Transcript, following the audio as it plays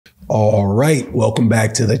All right, welcome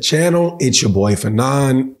back to the channel. It's your boy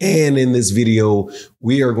Fanon, and in this video,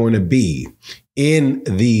 we are going to be in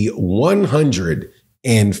the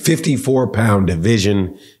 154-pound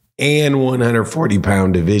division and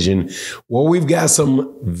 140-pound division, where we've got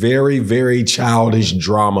some very, very childish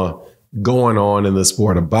drama going on in the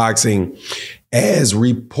sport of boxing as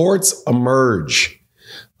reports emerge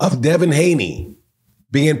of Devin Haney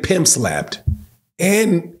being pimp slapped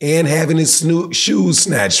and having his shoes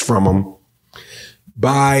snatched from him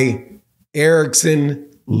by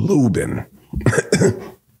Lubin.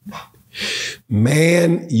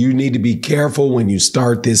 Man, you need to be careful when you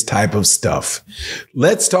start this type of stuff.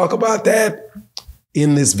 Let's talk about that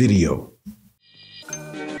in this video.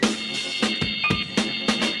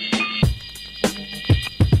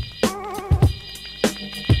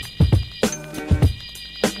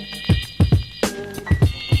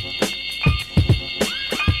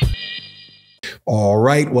 All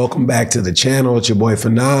right, welcome back to the channel. It's your boy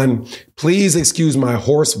Fanon. Please excuse my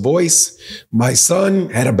hoarse voice. My son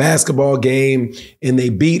had a basketball game and they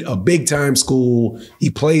beat a big time school. He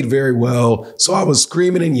played very well. So I was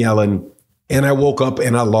screaming and yelling and I woke up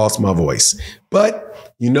and I lost my voice.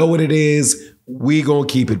 But you know what it is. We gonna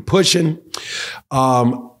keep it pushing.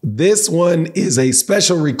 This one is a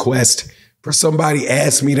special request for somebody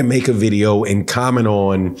asked me to make a video and comment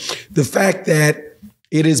on the fact that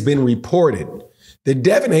it has been reported that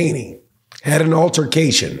Devin Haney had an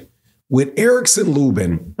altercation with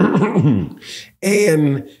Lubin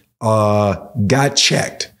and got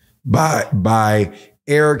checked by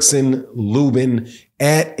Lubin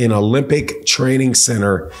at an Olympic training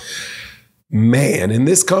center. Man, and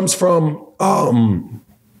this comes from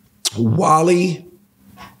Wally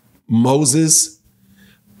Moses,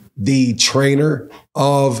 the trainer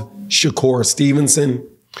of Shakur Stevenson.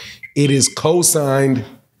 It is co-signed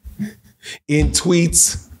in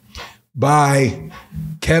tweets by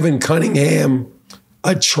Kevin Cunningham,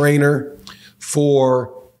 a trainer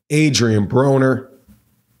for Adrian Broner.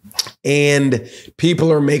 And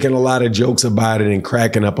people are making a lot of jokes about it and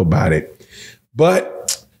cracking up about it.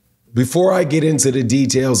 But before I get into the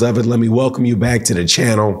details of it, let me welcome you back to the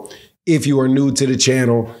channel. If you are new to the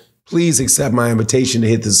channel, please accept my invitation to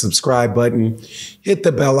hit the subscribe button, hit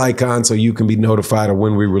the bell icon so you can be notified of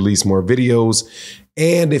when we release more videos.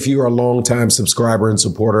 And if you are a longtime subscriber and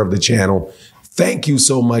supporter of the channel, thank you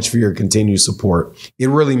so much for your continued support. It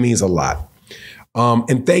really means a lot.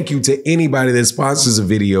 And thank you to anybody that sponsors a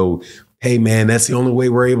video. Hey, man, that's the only way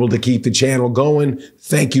we're able to keep the channel going.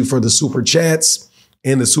 Thank you for the super chats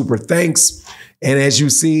and the super thanks. And as you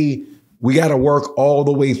see, we got to work all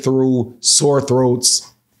the way through sore throats,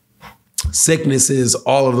 sicknesses,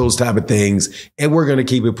 all of those type of things. And we're going to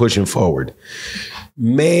keep it pushing forward.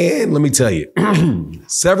 Man, let me tell you,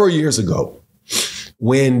 several years ago,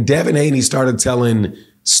 when Devin Haney started telling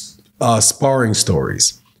sparring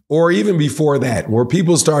stories, or even before that, where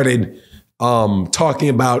people started talking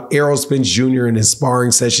about Errol Spence Jr. and his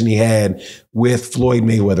sparring session he had with Floyd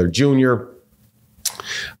Mayweather Jr.,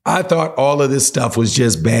 I thought all of this stuff was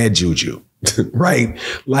just bad juju, right?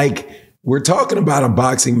 Like, we're talking about a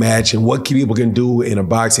boxing match and what people can do in a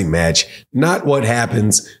boxing match, not what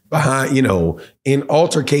happens behind, in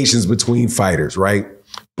altercations between fighters, right?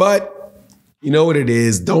 But you know what it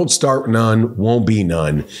is. Don't start none, won't be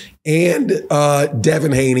none. And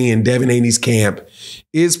Devin Haney and Devin Haney's camp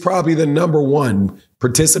is probably the #1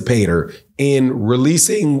 participator in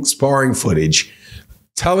releasing sparring footage,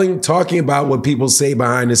 talking about what people say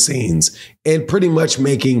behind the scenes, and pretty much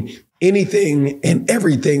making anything and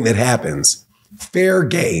everything that happens fair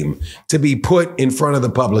game to be put in front of the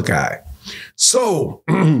public eye. So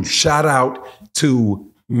shout out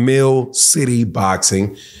to Mill City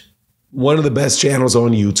Boxing, one of the best channels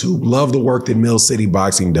on YouTube. Love the work that Mill City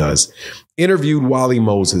Boxing does. Interviewed Wally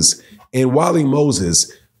Moses, and Wally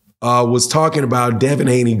Moses was talking about Devin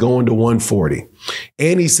Haney going to 140.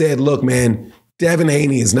 And he said, look, man, Devin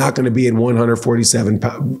Haney is not going to be at 147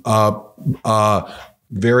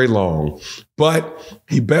 very long, but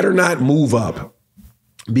he better not move up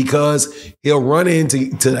because he'll run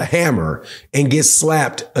into the hammer and get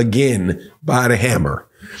slapped again by the hammer.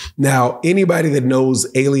 Now, anybody that knows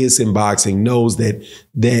alias in boxing knows that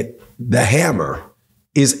the hammer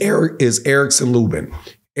is Lubin.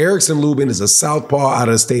 Lubin is a southpaw out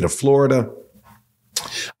of the state of Florida.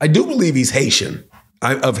 I do believe he's Haitian,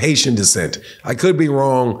 of Haitian descent. I could be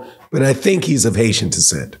wrong, but I think he's of Haitian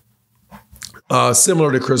descent.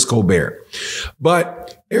 Similar to Chris Colbert.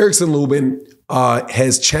 But Lubin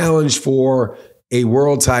has challenged for a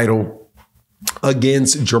world title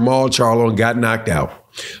against Jamal Charlo and got knocked out.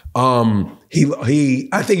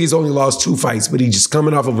 I think he's only lost 2 fights, but he's just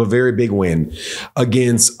coming off of a very big win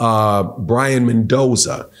against Brian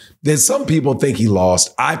Mendoza. That some people think he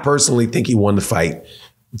lost. I personally think he won the fight.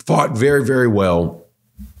 Fought very, very well.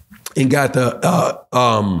 And got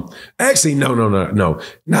the actually, no,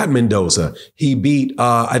 not Mendoza. He beat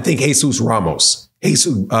I think Jesus Ramos.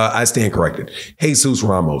 I stand corrected. Jesus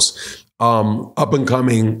Ramos. Up and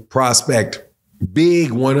coming prospect,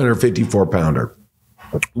 big 154 pounder.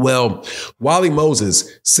 Well, Wally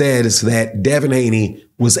Moses says that Devin Haney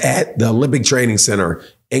was at the Olympic Training Center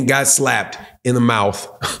and got slapped in the mouth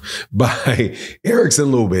by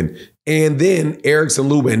Erickson Lubin. And then Erickson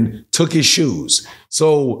Lubin took his shoes.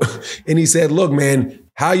 So, and he said, look, man,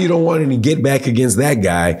 how you don't want any get back against that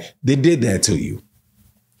guy that did that to you.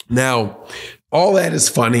 Now, all that is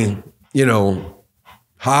funny,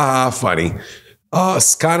 funny.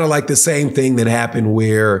 It's kind of like the same thing that happened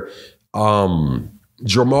where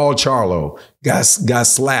Jamal Charlo got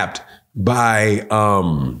slapped by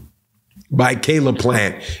Caleb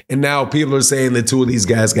Plant. And now people are saying the two of these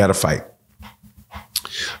guys got to fight.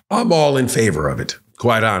 I'm all in favor of it,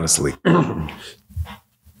 quite honestly. But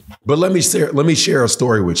let me share a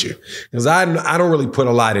story with you, because I don't really put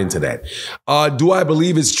a lot into that. Do I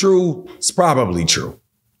believe it's true? It's probably true.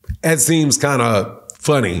 That seems kind of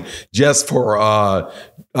funny just for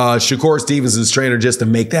Shakur Stevenson's trainer just to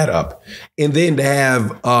make that up. And then to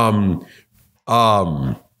have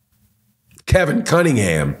Kevin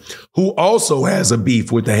Cunningham, who also has a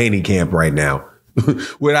beef with the Haney camp right now,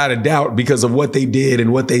 without a doubt, because of what they did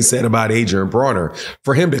and what they said about Adrian Brawner,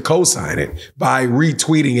 for him to co-sign it by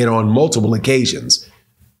retweeting it on multiple occasions.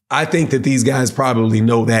 I think that these guys probably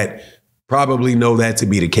know that to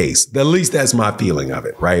be the case. At least that's my feeling of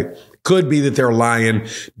it, right? Could be that they're lying.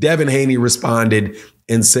 Devin Haney responded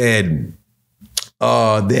and said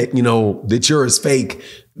that you're as fake,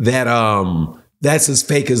 that's as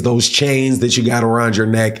fake as those chains that you got around your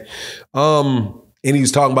neck. And he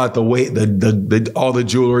was talking about the weight, all the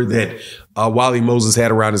jewelry that Wally Moses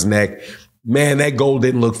had around his neck. Man, that gold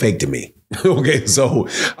didn't look fake to me. Okay, so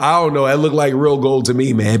I don't know. That looked like real gold to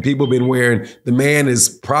me, man. People have been wearing, the man is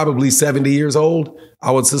probably 70 years old,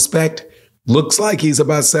 I would suspect. Looks like he's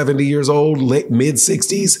about 70 years old,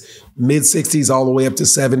 mid-60s, all the way up to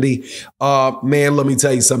 70. Man, let me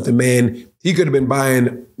tell you something, man. He could have been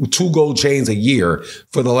buying 2 gold chains a year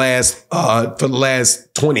for the last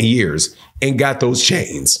 20 years and got those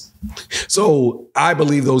chains. So I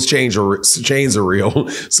believe those chains are real.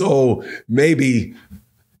 So maybe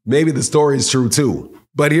the story is true too.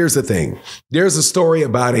 But here's the thing. There's a story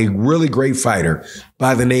about a really great fighter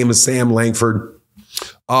by the name of Sam Langford.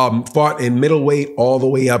 Fought in middleweight all the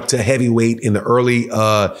way up to heavyweight in the early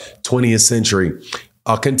 20th century.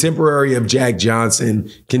 A contemporary of Jack Johnson,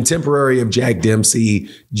 contemporary of Jack Dempsey,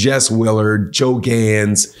 Jess Willard, Joe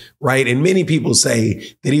Gans, right? And many people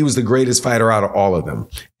say that he was the greatest fighter out of all of them.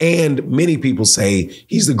 And many people say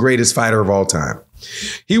he's the greatest fighter of all time.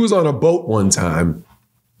 He was on a boat one time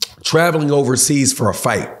traveling overseas for a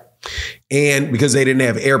fight. And because they didn't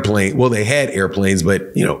have airplanes, well, they had airplanes,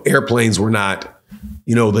 but, airplanes were not,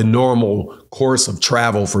 the normal course of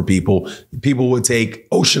travel for people. People would take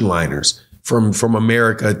ocean liners from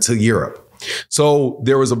America to Europe. So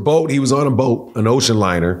there was a boat. He was on a boat, an ocean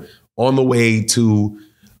liner, on the way to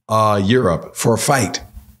Europe for a fight.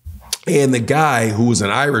 And the guy, who was an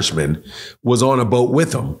Irishman, was on a boat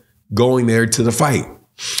with him going there to the fight.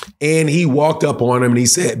 And he walked up on him and he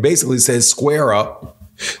basically said, square up.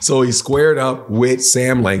 So he squared up with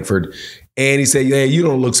Sam Langford and he said, yeah, you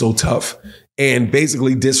don't look so tough. And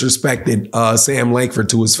basically disrespected Sam Langford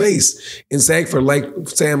to his face. And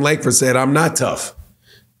Sam Langford said, I'm not tough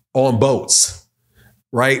on boats,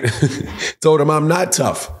 right? Told him I'm not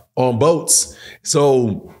tough on boats.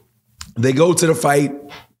 So they go to the fight.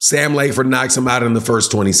 Sam Langford knocks him out in the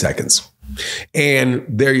first 20 seconds. And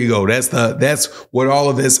there you go. That's what all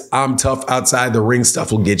of this I'm tough outside the ring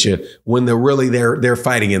stuff will get you when they're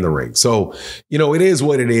fighting in the ring. So, it is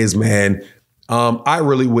what it is, man. I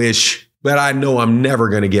really wish, but I know I'm never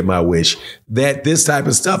going to get my wish, that this type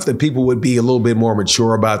of stuff, that people would be a little bit more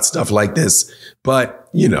mature about stuff like this. But,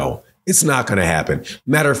 it's not going to happen.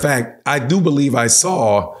 Matter of fact, I do believe I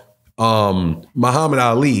saw Muhammad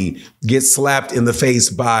Ali get slapped in the face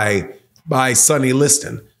by Sonny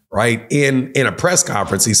Liston. Right. In a press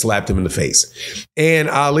conference, he slapped him in the face. And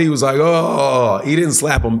Ali was like, oh, he didn't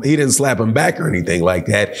slap him. He didn't slap him back or anything like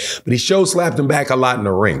that. But he slapped him back a lot in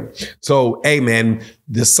the ring. So, hey, man,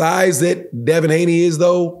 the size that Devin Haney is,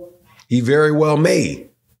 though, he very well may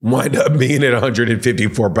wind up being at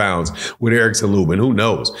 154 pounds with Erickson Lubin. Who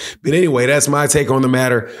knows? But anyway, that's my take on the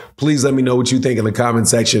matter. Please let me know what you think in the comment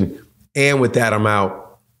section. And with that, I'm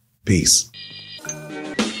out. Peace.